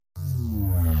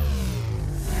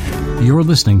You're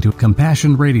listening to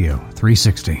Compassion Radio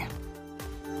 360. Good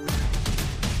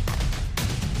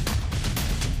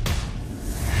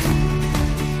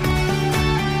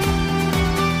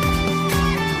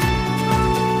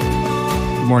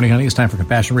morning, honey. It's time for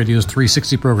Compassion Radio's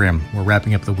 360 program. We're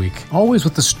wrapping up the week, always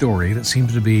with a story that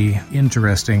seems to be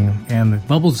interesting and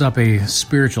bubbles up a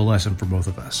spiritual lesson for both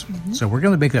of us. So we're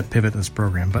going to make that pivot in this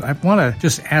program, but I want to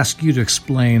just ask you to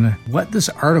explain what this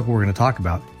article we're going to talk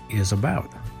about is about.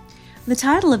 The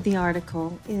title of the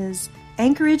article is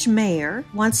Anchorage Mayor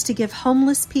Wants to Give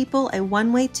Homeless People a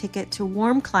One-Way Ticket to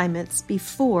Warm Climates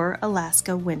Before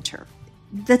Alaska Winter.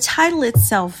 The title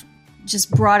itself just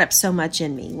brought up so much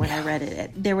in me when I read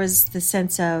it. There was the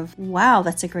sense of, wow,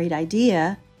 that's a great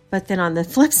idea. But then on the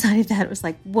flip side of that, it was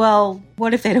like, well,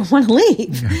 what if they don't want to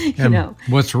leave? Yeah.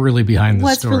 What's really behind the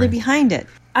story? What's really behind it?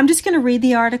 I'm just going to read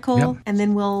the article, and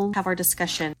then we'll have our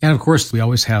discussion. And of course, we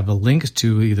always have the links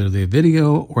to either the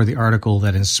video or the article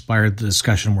that inspired the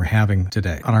discussion we're having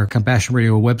today on our Compassion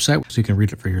Radio website, so you can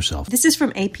read it for yourself. This is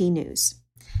from AP News.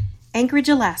 Anchorage,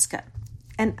 Alaska.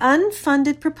 An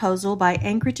unfunded proposal by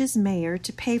Anchorage's mayor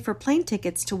to pay for plane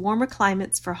tickets to warmer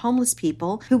climates for homeless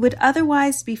people who would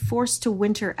otherwise be forced to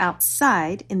winter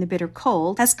outside in the bitter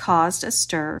cold has caused a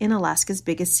stir in Alaska's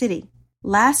biggest city.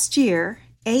 Last year,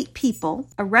 8 people,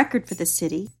 a record for the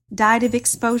city, died of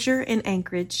exposure in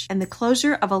Anchorage, and the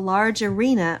closure of a large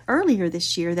arena earlier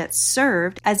this year that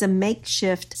served as a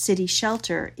makeshift city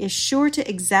shelter is sure to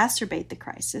exacerbate the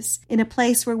crisis in a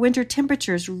place where winter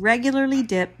temperatures regularly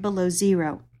dip below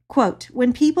zero. Quote,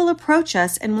 when people approach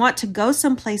us and want to go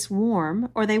someplace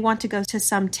warm, or they want to go to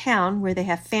some town where they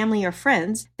have family or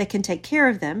friends that can take care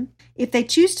of them, if they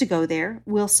choose to go there,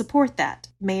 we'll support that,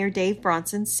 Mayor Dave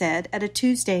Bronson said at a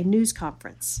Tuesday news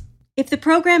conference. If the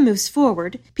program moves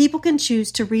forward, people can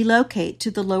choose to relocate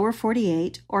to the lower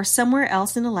 48 or somewhere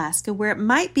else in Alaska where it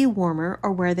might be warmer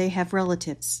or where they have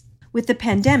relatives. With the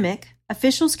pandemic,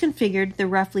 officials configured the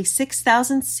roughly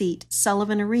 6,000-seat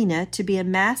Sullivan Arena to be a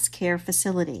mass care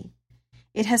facility.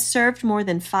 It has served more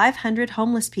than 500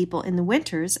 homeless people in the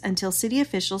winters until city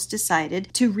officials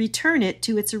decided to return it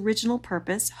to its original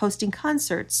purpose, hosting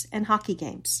concerts and hockey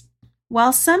games.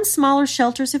 While some smaller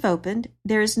shelters have opened,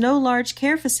 there is no large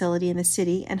care facility in the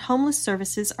city and homeless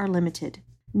services are limited.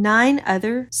 9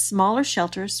 other smaller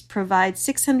shelters provide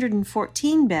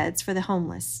 614 beds for the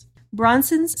homeless.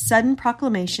 Bronson's sudden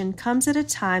proclamation comes at a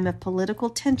time of political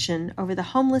tension over the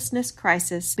homelessness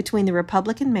crisis between the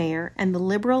Republican mayor and the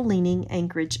liberal-leaning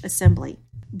Anchorage Assembly.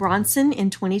 Bronson, in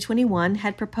 2021,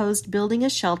 had proposed building a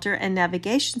shelter and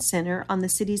navigation center on the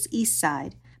city's east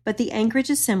side, but the Anchorage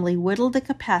Assembly whittled the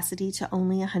capacity to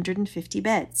only 150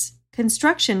 beds.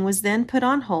 Construction was then put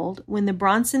on hold when the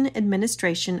Bronson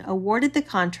administration awarded the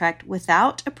contract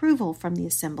without approval from the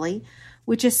Assembly,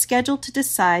 which is scheduled to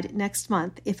decide next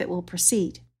month if it will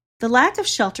proceed. The lack of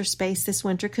shelter space this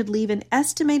winter could leave an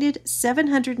estimated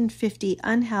 750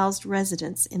 unhoused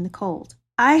residents in the cold.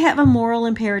 I have a moral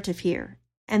imperative here,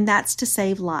 and that's to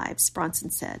save lives, Bronson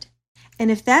said.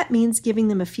 And if that means giving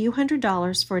them a few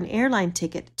 $100s for an airline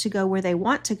ticket to go where they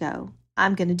want to go,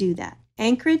 I'm going to do that.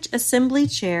 Anchorage Assembly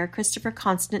Chair Christopher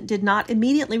Constant did not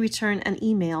immediately return an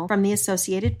email from the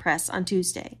Associated Press on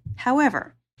Tuesday.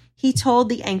 However, he told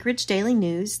the Anchorage Daily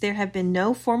News there have been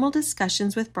no formal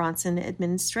discussions with Bronson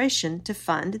administration to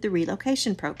fund the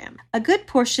relocation program. A good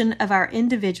portion of our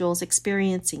individuals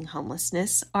experiencing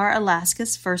homelessness are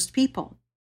Alaska's first people.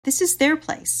 This is their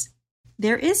place.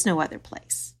 There is no other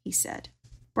place, he said.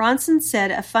 Bronson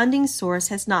said a funding source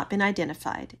has not been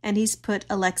identified, and he's put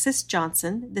Alexis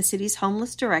Johnson, the city's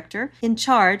homeless director, in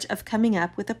charge of coming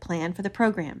up with a plan for the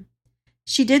program.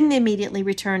 She didn't immediately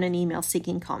return an email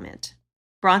seeking comment.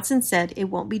 Bronson said it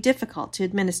won't be difficult to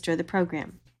administer the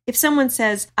program. If someone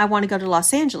says, I want to go to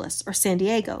Los Angeles or San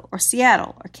Diego or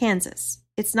Seattle or Kansas,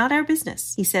 it's not our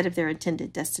business, he said of their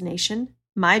intended destination.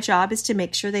 My job is to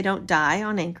make sure they don't die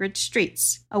on Anchorage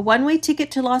streets. A one-way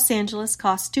ticket to Los Angeles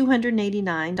cost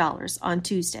 $289 on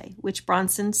Tuesday, which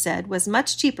Bronson said was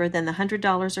much cheaper than the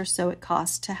 $100 or so it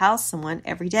costs to house someone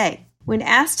every day. When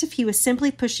asked if he was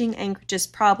simply pushing Anchorage's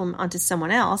problem onto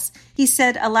someone else, he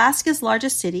said Alaska's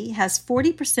largest city has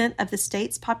 40% of the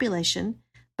state's population,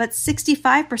 but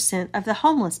 65% of the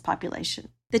homeless population.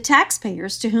 The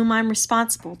taxpayers to whom I'm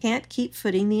responsible can't keep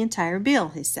footing the entire bill,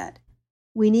 he said.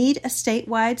 We need a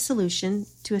statewide solution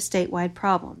to a statewide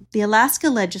problem. The Alaska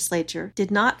legislature did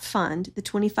not fund the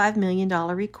 $25 million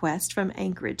request from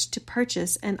Anchorage to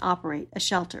purchase and operate a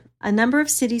shelter. A number of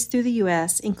cities through the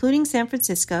U.S., including San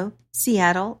Francisco,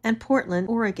 Seattle, and Portland,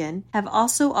 Oregon, have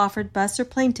also offered bus or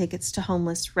plane tickets to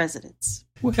homeless residents.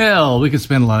 Well, we could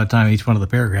spend a lot of time in each one of the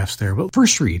paragraphs there, but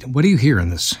first read, what do you hear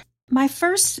in this? My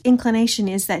first inclination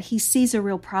is that he sees a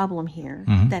real problem here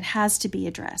that has to be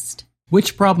addressed.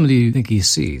 Which problem do you think he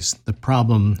sees? The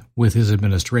problem with his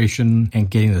administration and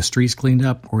getting the streets cleaned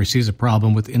up, or he sees a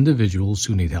problem with individuals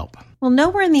who need help? Well,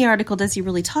 nowhere in the article does he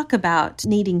really talk about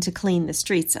needing to clean the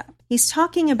streets up. He's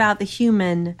talking about the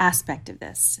human aspect of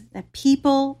this, that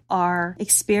people are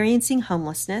experiencing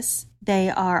homelessness. They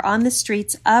are on the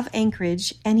streets of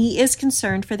Anchorage, and he is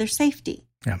concerned for their safety.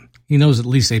 Yeah. He knows at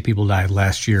least 8 people died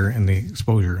last year in the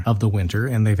exposure of the winter,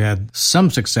 and they've had some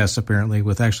success, apparently,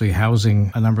 with actually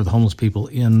housing a number of the homeless people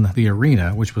in the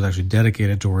arena, which was actually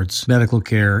dedicated towards medical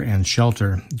care and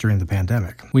shelter during the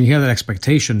pandemic. When you have that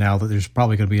expectation now that there's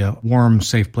probably going to be a warm,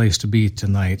 safe place to be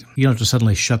tonight, you don't have to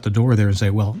suddenly shut the door there and say,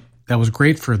 well, that was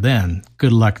great for then.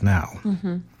 Good luck now.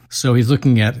 Mm-hmm. So he's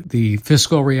looking at the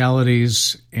fiscal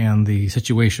realities and the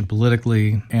situation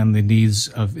politically and the needs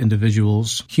of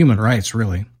individuals, human rights,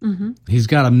 really. Mm-hmm. He's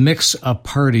got a mix of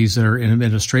parties that are in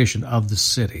administration of the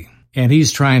city. And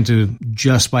he's trying to,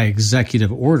 just by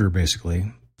executive order,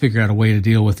 basically, figure out a way to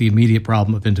deal with the immediate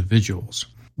problem of individuals.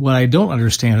 What I don't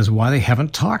understand is why they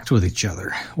haven't talked with each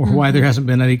other, or why there hasn't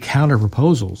been any counter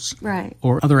proposals, right,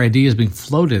 or other ideas being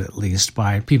floated, at least,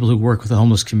 by people who work with the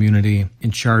homeless community in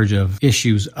charge of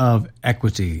issues of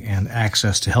equity and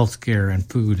access to health care and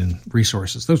food and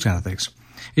resources, those kind of things.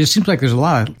 It just seems like there's a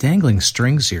lot of dangling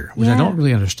strings here, which I don't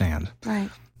really understand. Right.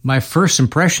 My first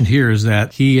impression here is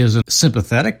that he is a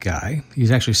sympathetic guy.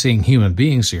 He's actually seeing human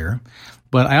beings here,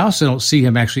 but I also don't see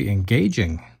him actually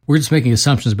engaging. We're just making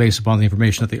assumptions based upon the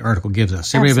information that the article gives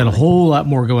us. There may have been a whole lot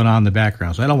more going on in the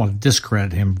background, so I don't want to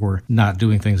discredit him for not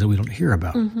doing things that we don't hear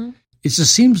about. Mm-hmm. It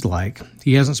just seems like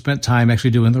he hasn't spent time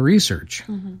actually doing the research.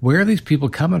 Mm-hmm. Where are these people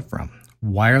coming from?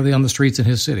 Why are they on the streets in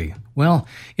his city? Well,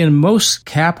 in most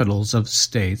capitals of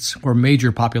states or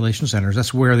major population centers,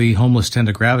 that's where the homeless tend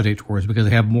to gravitate towards because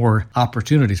they have more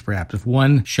opportunities, perhaps. If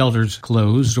one shelter's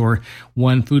closed or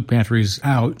one food pantry's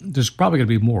out, there's probably going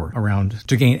to be more around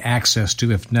to gain access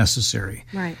to if necessary.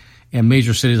 Right. And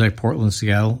major cities like Portland,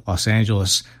 Seattle, Los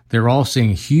Angeles, they're all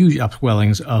seeing huge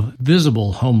upswellings of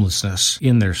visible homelessness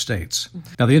in their states.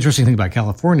 Mm-hmm. Now, the interesting thing about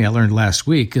California, I learned last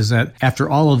week, is that after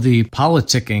all of the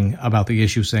politicking about the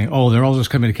issue, saying, oh, they're all just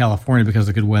coming to California because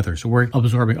of the good weather, so we're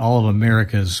absorbing all of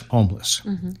America's homeless.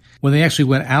 Mm-hmm. When they actually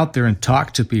went out there and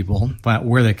talked to people about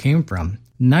where they came from,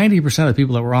 90% of the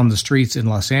people that were on the streets in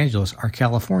Los Angeles are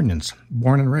Californians,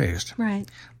 born and raised. Right.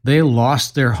 They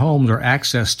lost their homes or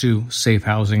access to safe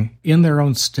housing in their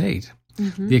own state.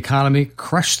 Mm-hmm. The economy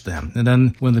crushed them. And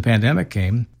then when the pandemic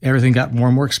came, everything got more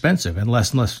and more expensive and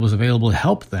less was available to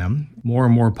help them. More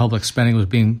and more public spending was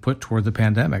being put toward the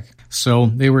pandemic. So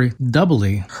they were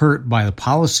doubly hurt by the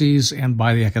policies and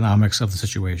by the economics of the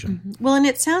situation. Mm-hmm. Well, and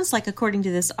it sounds like, according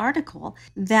to this article,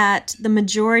 that the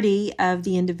majority of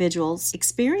the individuals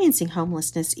experiencing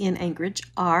homelessness in Anchorage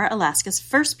are Alaska's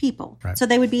first people. Right. So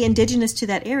they would be indigenous to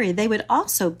that area. They would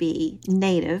also be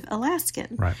Native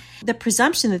Alaskan. Right. The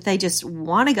presumption that they just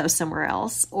want to go somewhere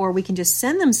else, or we can just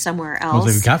send them somewhere else.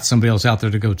 Well, they've got somebody else out there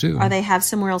to go to. Or they have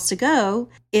somewhere else to go,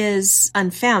 is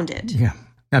unfounded. Yeah.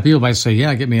 Now, people might say,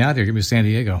 yeah, get me out here, get me to San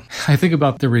Diego. I think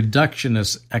about the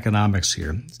reductionist economics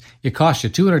here. It costs you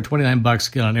 $229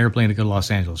 to get on an airplane to go to Los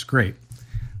Angeles. Great.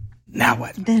 Now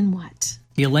what? Then what?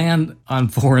 You land on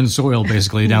foreign soil,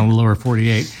 basically, down the lower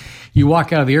 48. You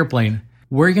walk out of the airplane.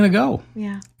 Where are you going to go?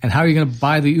 Yeah. And how are you going to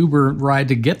buy the Uber ride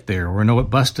to get there or know what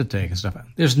bus to take and stuff?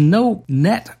 There's no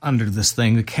net under this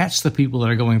thing to catch the people that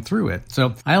are going through it.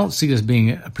 So I don't see this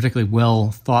being a particularly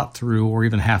well thought through or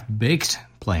even half-baked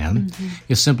plan. Mm-hmm.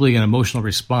 It's simply an emotional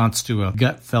response to a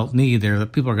gut-felt need there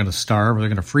that people are going to starve or they're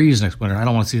going to freeze next winter. I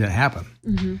don't want to see that happen.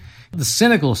 Mm-hmm. The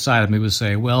cynical side of me would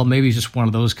say, well, maybe it's just one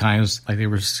of those kinds, like they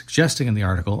were suggesting in the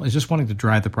article, is just wanting to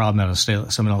drive the problem out of state,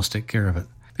 let someone else take care of it.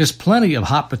 There's plenty of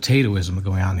hot potatoism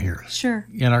going on here. Sure.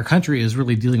 And our country is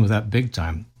really dealing with that big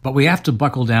time. But we have to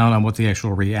buckle down on what the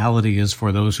actual reality is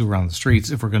for those who are on the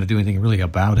streets if we're going to do anything really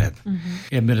about it,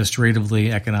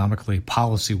 administratively, economically,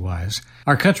 policy-wise.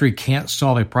 Our country can't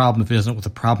solve a problem if it isn't what the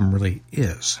problem really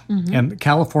is. Mm-hmm. And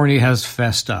California has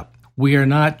fessed up. We are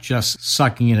not just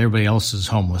sucking in everybody else's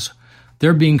homeless.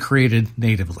 They're being created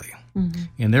natively. Mm-hmm.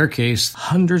 In their case,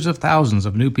 hundreds of thousands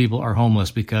of new people are homeless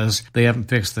because they haven't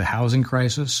fixed the housing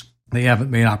crisis. They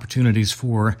haven't made opportunities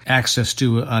for access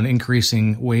to an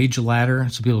increasing wage ladder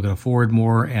so people can afford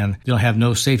more, and they'll have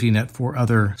no safety net for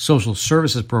other social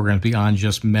services programs beyond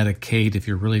just Medicaid if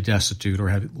you're really destitute or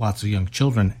have lots of young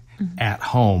children at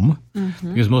home,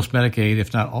 because most Medicaid,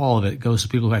 if not all of it, goes to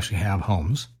people who actually have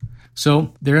homes.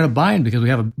 So they're in a bind because we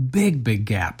have a big, big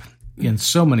gap in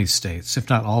so many states, if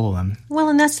not all of them. Well,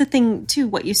 and that's the thing, too.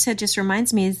 What you said just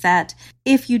reminds me is that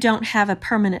if you don't have a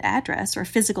permanent address or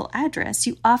physical address,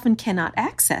 you often cannot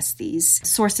access these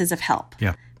sources of help.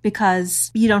 Yeah.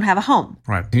 Because you don't have a home.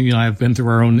 Right. I've been through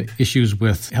our own issues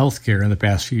with healthcare in the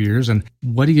past few years. And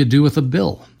what do you do with a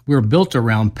bill? We're built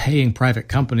around paying private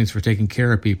companies for taking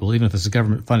care of people, even if it's a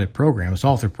government-funded program. It's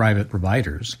all through private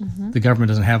providers. Mm-hmm. The government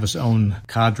doesn't have its own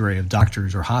cadre of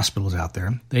doctors or hospitals out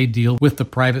there. They deal with the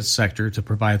private sector to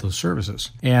provide those services.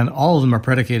 And all of them are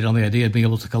predicated on the idea of being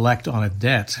able to collect on a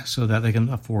debt so that they can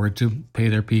afford to pay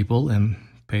their people and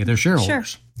pay their shareholders.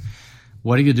 Sure.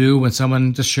 What do you do when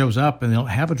someone just shows up and they don't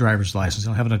have a driver's license, they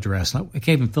don't have an address, they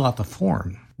can't even fill out the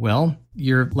form? Well,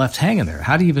 you're left hanging there.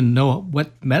 How do you even know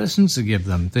what medicines to give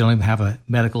them? They don't even have a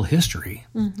medical history.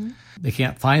 Mm-hmm. They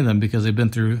can't find them because they've been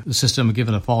through the system and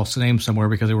given a false name somewhere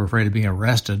because they were afraid of being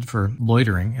arrested for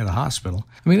loitering at a hospital.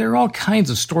 I mean, there are all kinds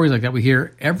of stories like that we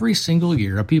hear every single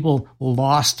year of people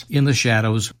lost in the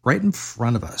shadows right in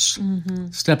front of us,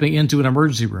 stepping into an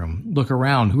emergency room. Look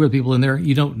around. Who are the people in there?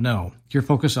 You don't know. You're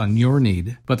focused on your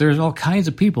need. But there's all kinds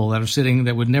of people that are sitting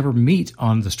that would never meet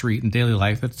on the street in daily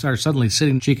life that are suddenly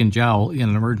sitting cheek and jowl in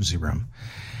an emergency room.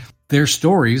 Their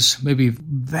stories may be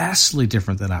vastly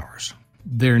different than ours.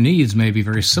 Their needs may be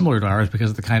very similar to ours because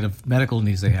of the kind of medical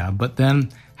needs they have. But then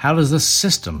how does the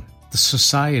system, the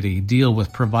society, deal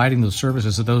with providing those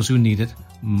services to those who need it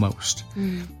most?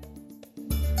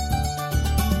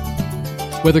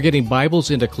 Whether getting Bibles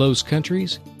into closed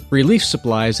countries, relief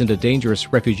supplies into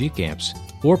dangerous refugee camps,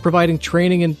 or providing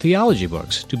training in theology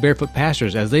books to barefoot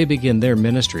pastors as they begin their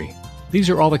ministry, these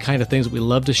are all the kind of things that we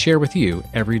love to share with you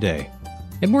every day.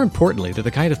 And more importantly, they're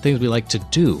the kind of things we like to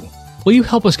do. Will you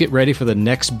help us get ready for the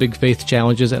next big faith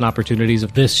challenges and opportunities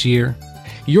of this year?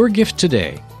 Your gift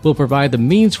today will provide the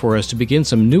means for us to begin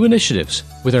some new initiatives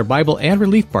with our Bible and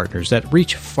relief partners that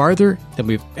reach farther than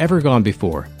we've ever gone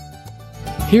before.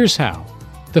 Here's how.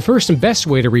 The first and best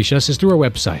way to reach us is through our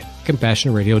website,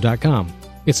 CompassionRadio.com.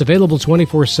 It's available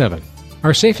 24/7.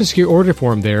 Our Safe and Secure order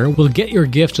form there will get your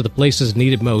gift to the places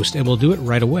needed most, and we'll do it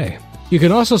right away. You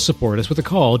can also support us with a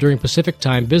call during Pacific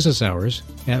Time business hours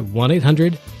at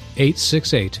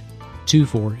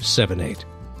 1-800-868-2478.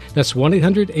 That's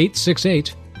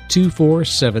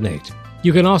 1-800-868-2478.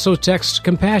 You can also text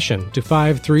Compassion to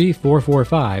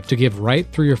 53445 to give right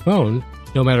through your phone,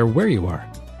 no matter where you are.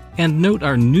 And note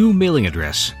our new mailing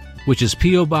address, which is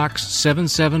P.O. Box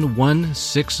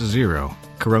 77160,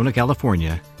 Corona,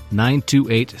 California,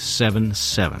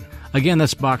 92877. Again,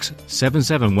 that's Box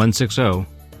 77160,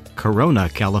 Corona,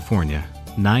 California,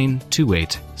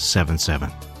 92877.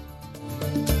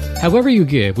 However you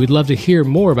give, we'd love to hear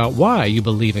more about why you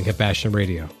believe in Compassion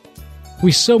Radio.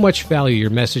 We so much value your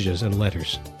messages and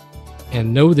letters.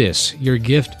 And know this, your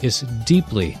gift is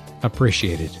deeply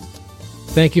appreciated.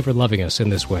 Thank you for loving us in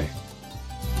this way.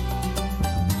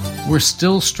 We're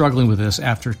still struggling with this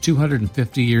after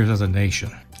 250 years as a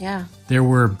nation. Yeah. There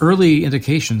were early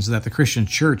indications that the Christian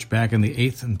church back in the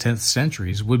 8th and 10th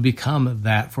centuries would become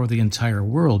that for the entire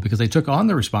world because they took on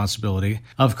the responsibility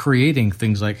of creating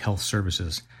things like health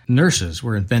services. Nurses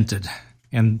were invented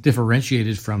and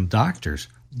differentiated from doctors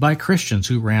by Christians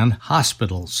who ran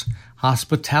hospitals,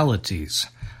 hospitalities.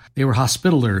 They were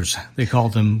hospitalers, they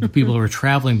called them, people who were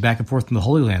traveling back and forth from the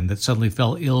Holy Land that suddenly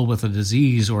fell ill with a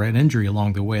disease or an injury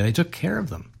along the way. They took care of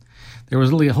them. There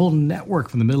was really a whole network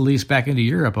from the Middle East back into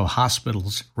Europe of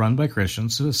hospitals run by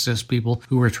Christians to assist people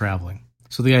who were traveling.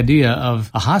 So the idea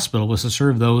of a hospital was to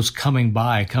serve those coming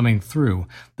through,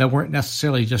 that weren't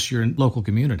necessarily just your local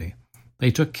community.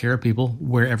 They took care of people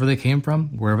wherever they came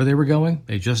from, wherever they were going.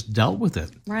 They just dealt with it.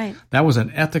 Right. That was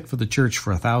an ethic for the church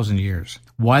for 1,000 years.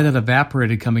 Why that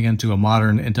evaporated coming into a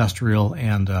modern industrial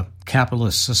and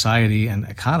capitalist society and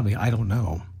economy, I don't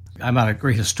know. I'm not a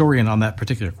great historian on that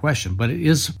particular question, but it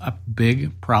is a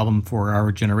big problem for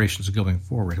our generations going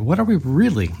forward. What are we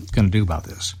really going to do about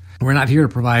this? We're not here to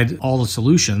provide all the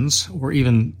solutions or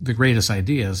even the greatest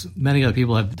ideas. Many other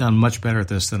people have done much better at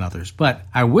this than others. But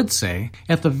I would say,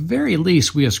 at the very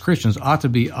least, we as Christians ought to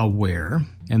be aware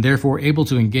and therefore able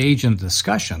to engage in a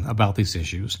discussion about these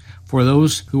issues for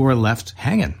those who are left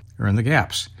hanging or in the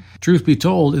gaps. Truth be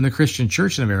told, in the Christian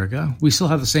church in America, we still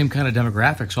have the same kind of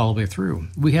demographics all the way through.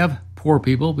 We have poor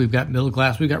people, we've got middle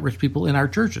class, we've got rich people in our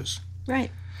churches.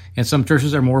 Right. And some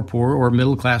churches are more poor or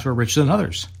middle class or rich than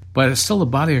others. But it's still the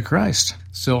body of Christ.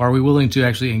 So are we willing to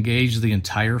actually engage the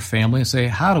entire family and say,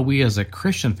 how do we as a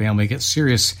Christian family get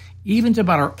serious even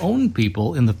about our own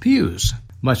people in the pews,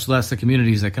 much less the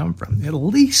communities they come from, at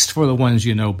least for the ones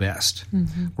you know best,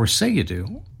 or say you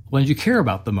do, ones you care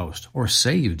about the most, or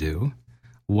say you do?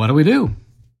 What do we do?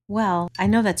 Well, I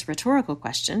know that's a rhetorical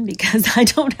question because I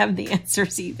don't have the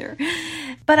answers either.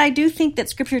 But I do think that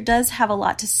Scripture does have a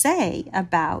lot to say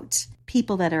about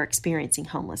people that are experiencing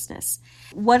homelessness.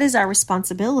 What is our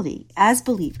responsibility as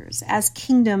believers, as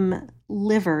kingdom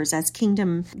livers, as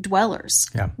kingdom dwellers?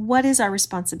 Yeah. What is our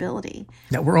responsibility?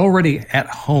 Now, we're already at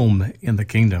home in the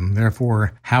kingdom.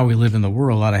 Therefore, how we live in the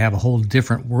world ought to have a whole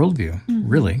different worldview,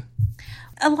 really.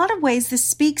 A lot of ways this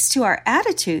speaks to our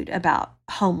attitude about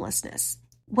homelessness,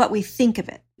 what we think of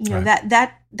it. You know,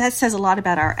 Right. that says a lot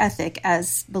about our ethic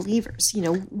as believers. You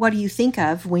know, what do you think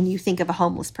of when you think of a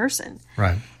homeless person?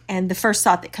 Right. And the first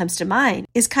thought that comes to mind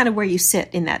is kind of where you sit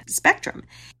in that spectrum.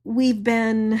 We've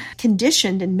been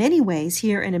conditioned in many ways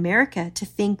here in America to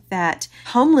think that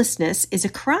homelessness is a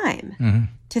crime,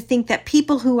 to think that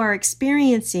people who are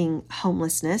experiencing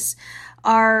homelessness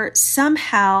are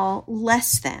somehow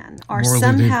less than, or Morally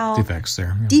somehow defects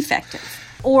there. Yeah. defective,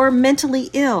 or mentally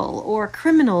ill, or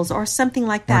criminals, or something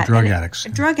like that. drug addicts.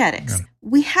 Drug addicts. Yeah.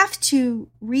 We have to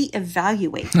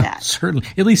reevaluate that. Certainly.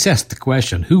 At least ask the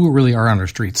question, who really are on our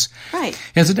streets? Right.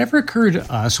 Has it ever occurred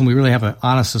to us when we really have an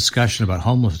honest discussion about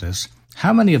homelessness,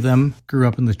 how many of them grew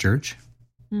up in the church?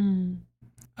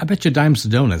 I bet you dimes to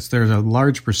donuts, there's a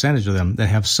large percentage of them that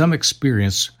have some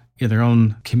experience in their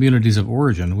own communities of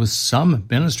origin with some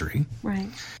ministry. Right.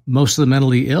 Most of the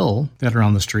mentally ill that are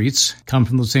on the streets come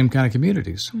from the same kind of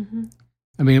communities.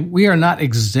 I mean, we are not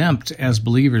exempt as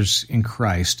believers in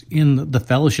Christ, in the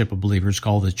fellowship of believers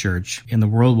called the church, in the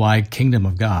worldwide kingdom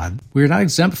of God. We are not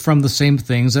exempt from the same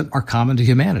things that are common to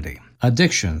humanity.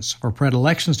 Addictions or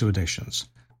predilections to addictions,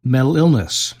 mental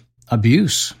illness,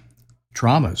 abuse,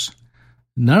 traumas.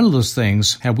 None of those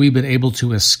things have we been able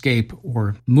to escape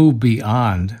or move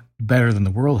beyond better than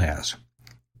the world has.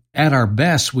 At our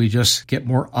best, we just get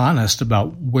more honest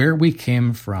about where we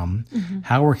came from,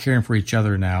 how we're caring for each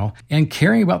other now, and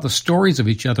caring about the stories of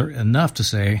each other enough to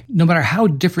say, no matter how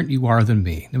different you are than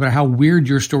me, no matter how weird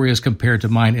your story is compared to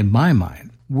mine in my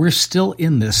mind, we're still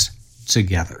in this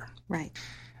together. Right.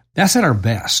 That's at our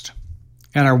best.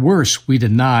 At our worst, we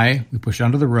deny, we push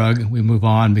under the rug, we move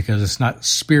on because it's not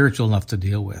spiritual enough to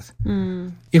deal with.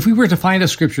 If we were to find a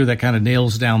scripture that kind of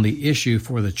nails down the issue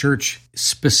for the church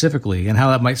specifically and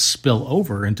how that might spill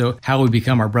over into how we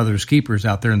become our brother's keepers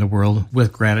out there in the world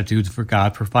with gratitude for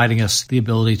God providing us the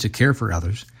ability to care for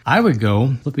others, I would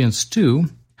go Philippians 2,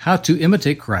 how to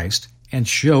imitate Christ and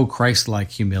show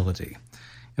Christ-like humility.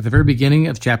 At the very beginning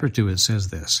of chapter 2, it says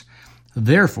this,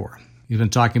 therefore, you've been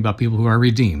talking about people who are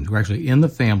redeemed, who are actually in the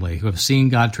family, who have seen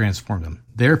God transform them.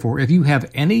 Therefore, if you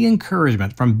have any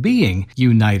encouragement from being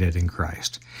united in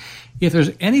Christ, if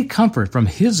there's any comfort from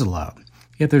His love,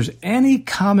 if there's any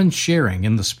common sharing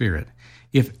in the Spirit,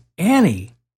 if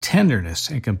any tenderness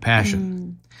and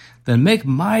compassion, then make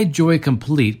my joy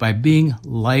complete by being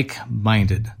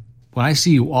like-minded. When I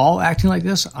see you all acting like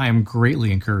this, I am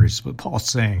greatly encouraged, is what Paul's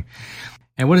saying.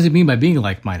 And what does he mean by being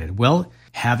like-minded? Well,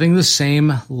 having the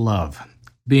same love,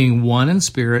 being one in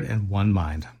spirit and one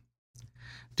mind.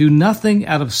 Do nothing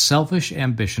out of selfish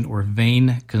ambition or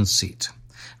vain conceit.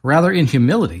 Rather, in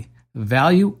humility,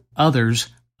 value others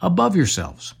above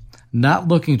yourselves, not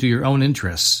looking to your own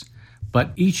interests,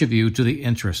 but each of you to the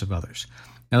interests of others.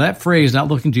 Now, that phrase, not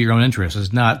looking to your own interests,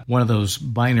 is not one of those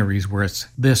binaries where it's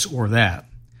this or that.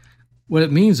 What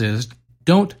it means is,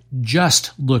 don't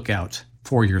just look out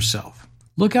for yourself.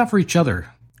 Look out for each other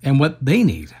and what they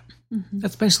need.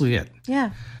 That's basically it.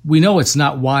 Yeah. We know it's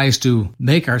not wise to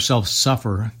make ourselves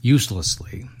suffer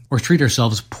uselessly or treat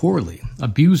ourselves poorly,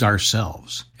 abuse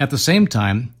ourselves. At the same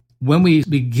time, when we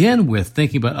begin with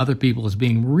thinking about other people as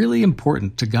being really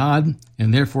important to God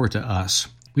and therefore to us,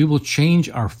 we will change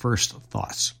our first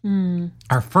thoughts.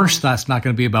 Our first thought's not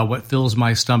going to be about what fills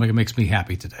my stomach and makes me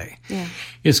happy today. Yeah.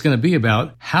 It's going to be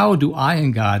about how do I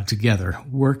and God together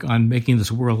work on making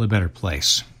this world a better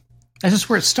place. That's just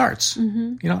where it starts.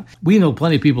 You know, we know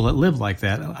plenty of people that live like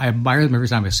that. I admire them every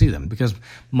time I see them because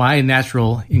my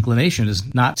natural inclination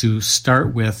is not to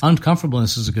start with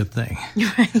uncomfortableness is a good thing.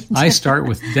 Right. I start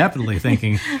with definitely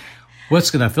thinking, what's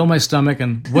going to fill my stomach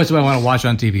and what do I want to watch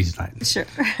on TV tonight? Sure.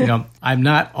 You know, I'm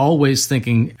not always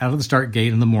thinking out of the start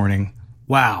gate in the morning,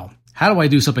 wow, how do I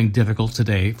do something difficult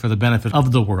today for the benefit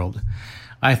of the world?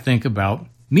 I think about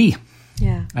me.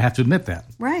 Yeah. I have to admit that.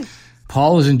 Right.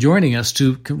 Paul is enjoining us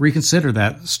to reconsider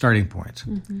that starting point.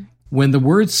 When the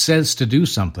word says to do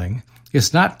something,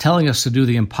 it's not telling us to do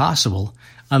the impossible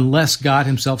unless God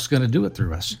himself is going to do it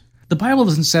through us. The Bible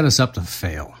doesn't set us up to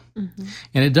fail, and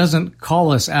it doesn't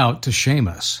call us out to shame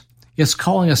us. It's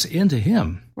calling us into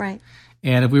him. Right.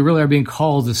 And if we really are being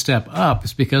called to step up,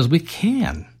 it's because we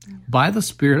can. By the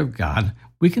Spirit of God,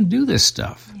 we can do this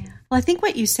stuff. Yeah. Well, I think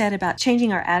what you said about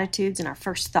changing our attitudes and our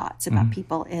first thoughts about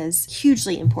people is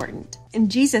hugely important. And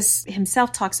Jesus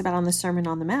himself talks about on the Sermon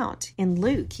on the Mount in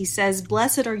Luke. He says,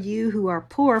 "Blessed are you who are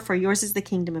poor, for yours is the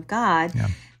kingdom of God. Yeah.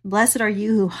 Blessed are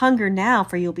you who hunger now,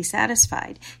 for you'll be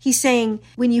satisfied." He's saying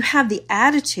when you have the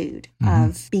attitude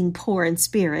of being poor in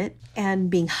spirit and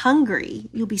being hungry,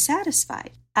 you'll be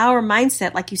satisfied. Our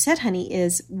mindset, like you said, honey,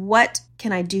 is what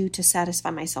can I do to satisfy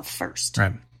myself first?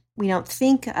 Right. We don't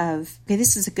think of, okay,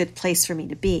 this is a good place for me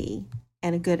to be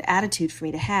and a good attitude for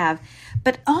me to have.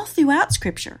 But all throughout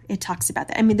Scripture, it talks about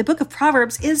that. I mean, the book of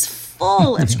Proverbs is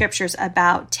full of scriptures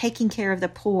about taking care of the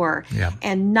poor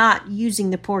and not using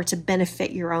the poor to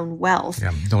benefit your own wealth.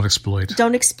 Yeah, don't exploit.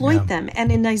 Don't exploit them.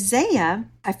 And in Isaiah,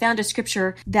 I found a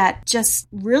scripture that just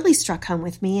really struck home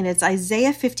with me, and it's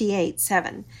Isaiah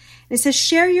 58:7. It says,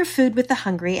 "Share your food with the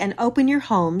hungry and open your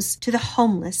homes to the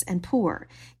homeless and poor.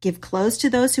 Give clothes to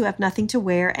those who have nothing to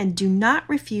wear and do not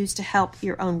refuse to help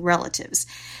your own relatives."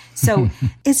 So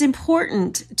it's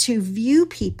important to view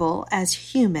people as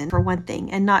human, for one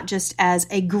thing, and not just as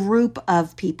a group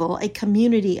of people, a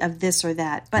community of this or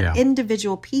that, but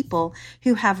individual people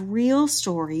who have real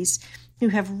stories, who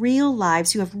have real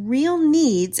lives, who have real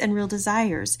needs and real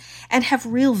desires, and have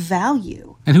real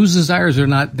value. And whose desires are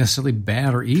not necessarily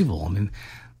bad or evil. I mean,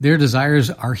 their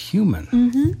desires are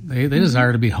human. They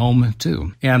desire to be home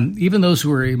too. And even those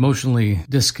who are emotionally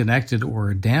disconnected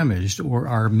or damaged or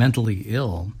are mentally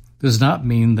ill does not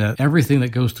mean that everything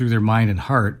that goes through their mind and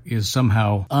heart is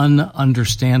somehow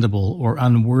ununderstandable or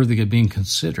unworthy of being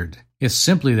considered. It's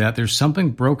simply that there's something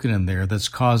broken in there that's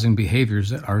causing behaviors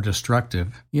that are destructive.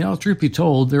 You know, truth be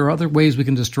told, there are other ways we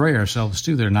can destroy ourselves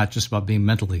too. They're not just about being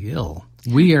mentally ill.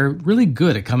 We are really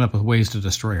good at coming up with ways to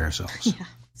destroy ourselves.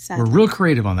 Sadly. We're real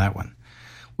creative on that one.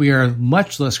 We are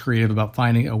much less creative about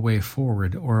finding a way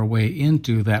forward or a way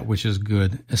into that which is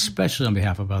good, especially on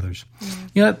behalf of others.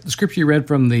 You know, the scripture you read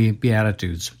from the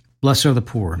Beatitudes, "Blessed are the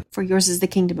poor. For yours is the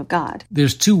kingdom of God."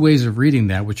 There's two ways of reading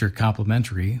that which are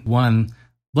complementary. One,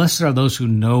 blessed are those who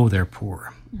know they're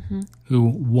poor, who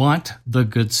want the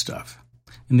good stuff.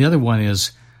 And the other one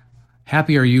is,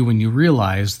 happy are you when you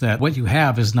realize that what you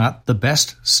have is not the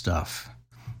best stuff.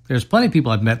 There's plenty of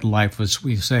people I've met in life which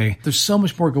we say, there's so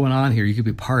much more going on here you could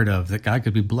be part of, that God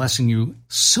could be blessing you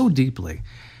so deeply.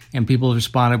 And people have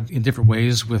responded in different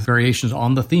ways with variations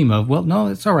on the theme of, well, no,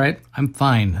 it's all right. I'm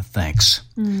fine, thanks.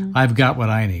 I've got what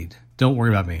I need. Don't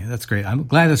worry about me. That's great. I'm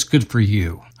glad that's good for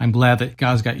you. I'm glad that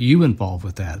God's got you involved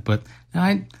with that. But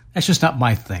that's just not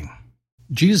my thing.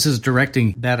 Jesus is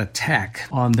directing that attack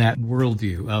on that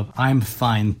worldview of I'm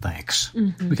fine, thanks.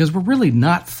 Because we're really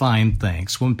not fine,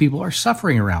 thanks when people are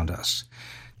suffering around us.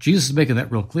 Jesus is making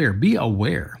that real clear. Be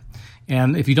aware.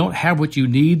 And if you don't have what you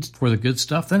need for the good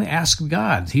stuff, then ask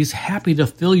God. He's happy to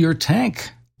fill your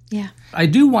tank. Yeah. I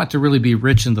do want to really be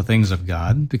rich in the things of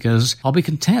God because I'll be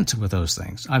content with those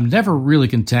things. I'm never really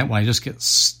content when I just get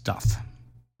stuff.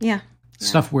 Yeah.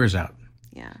 Stuff wears out.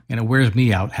 Yeah. And it wears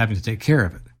me out having to take care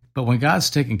of it. But when God's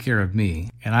taking care of me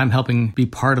and I'm helping be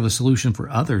part of the solution for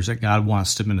others that God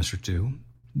wants to minister to,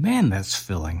 man, that's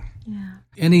filling. Yeah.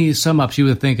 Any sum-ups you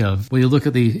would think of when you look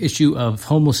at the issue of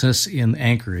homelessness in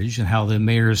Anchorage and how the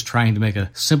mayor is trying to make a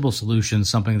simple solution,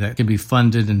 something that can be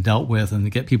funded and dealt with and to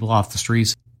get people off the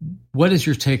streets? What is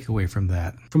your takeaway from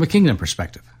that, from a kingdom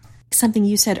perspective? Something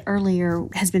you said earlier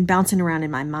has been bouncing around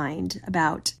in my mind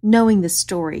about knowing the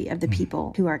story of the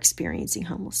people who are experiencing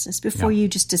homelessness before you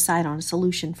just decide on a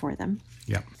solution for them.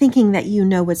 Yeah. Thinking that you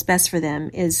know what's best for them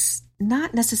is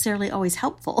not necessarily always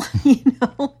helpful, you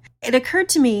know? It occurred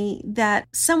to me that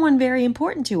someone very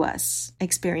important to us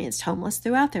experienced homeless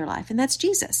throughout their life, and that's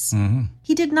Jesus.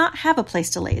 He did not have a place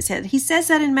to lay his head. He says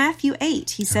that in Matthew 8.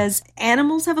 He says,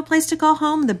 animals have a place to call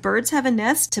home, the birds have a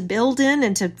nest to build in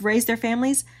and to raise their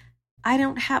families. I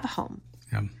don't have a home.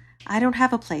 Yeah. I don't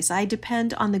have a place. I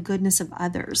depend on the goodness of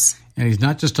others. And he's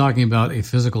not just talking about a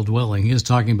physical dwelling. He is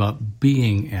talking about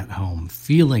being at home,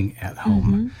 feeling at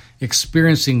home,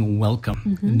 experiencing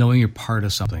welcome, and knowing you're part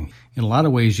of something. In a lot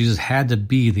of ways, Jesus had to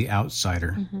be the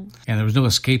outsider. And there was no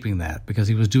escaping that because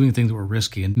he was doing things that were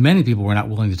risky. And many people were not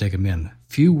willing to take him in.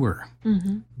 Few were.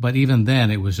 But even then,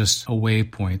 it was just a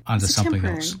waypoint onto something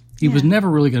else. He was never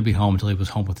really going to be home until he was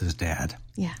home with his dad.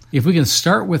 Yeah. If we can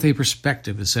start with a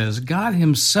perspective that says God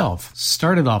himself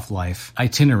started off life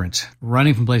itinerant,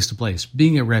 running from place to place,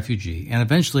 being a refugee, and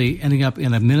eventually ending up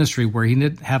in a ministry where he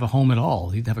didn't have a home at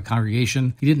all. He didn't have a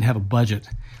congregation. He didn't have a budget.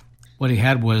 What he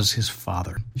had was his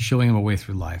Father showing him a way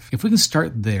through life. If we can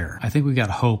start there, I think we've got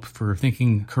hope for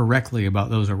thinking correctly about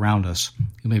those around us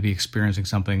who may be experiencing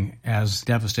something as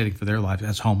devastating for their life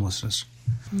as homelessness.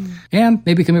 And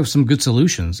maybe coming up with some good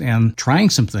solutions and trying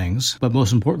some things, but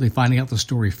most importantly, finding out the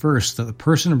story first, that the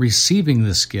person receiving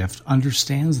this gift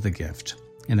understands the gift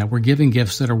and that we're giving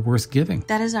gifts that are worth giving.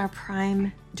 That is our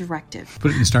prime directive.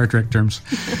 Put it in Star Trek terms.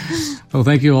 Well,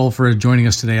 thank you all for joining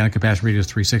us today on Compassion Radio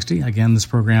 360. Again, this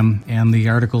program and the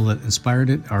article that inspired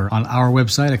it are on our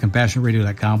website at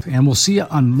CompassionRadio.com. And we'll see you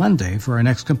on Monday for our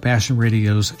next Compassion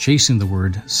Radio's Chasing the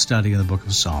Word study in the book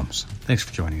of Psalms. Thanks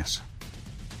for joining us.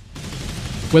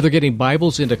 Whether getting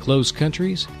Bibles into closed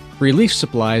countries, relief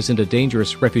supplies into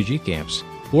dangerous refugee camps,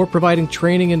 or providing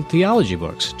training and theology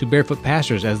books to barefoot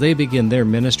pastors as they begin their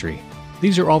ministry,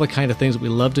 these are all the kind of things that we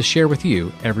love to share with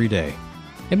you every day.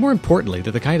 And more importantly,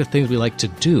 they're the kind of things we like to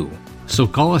do. So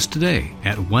call us today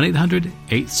at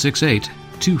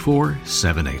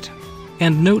 1-800-868-2478.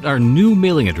 And note our new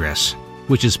mailing address,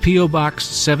 which is P.O. Box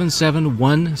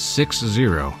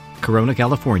 77160, Corona,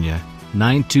 California,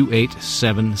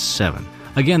 92877.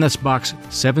 Again, that's Box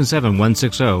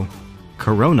 77160,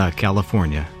 Corona,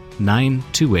 California,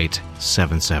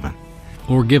 92877.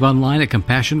 Or give online at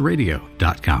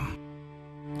CompassionRadio.com.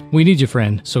 We need you,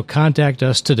 friend, so contact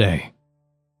us today.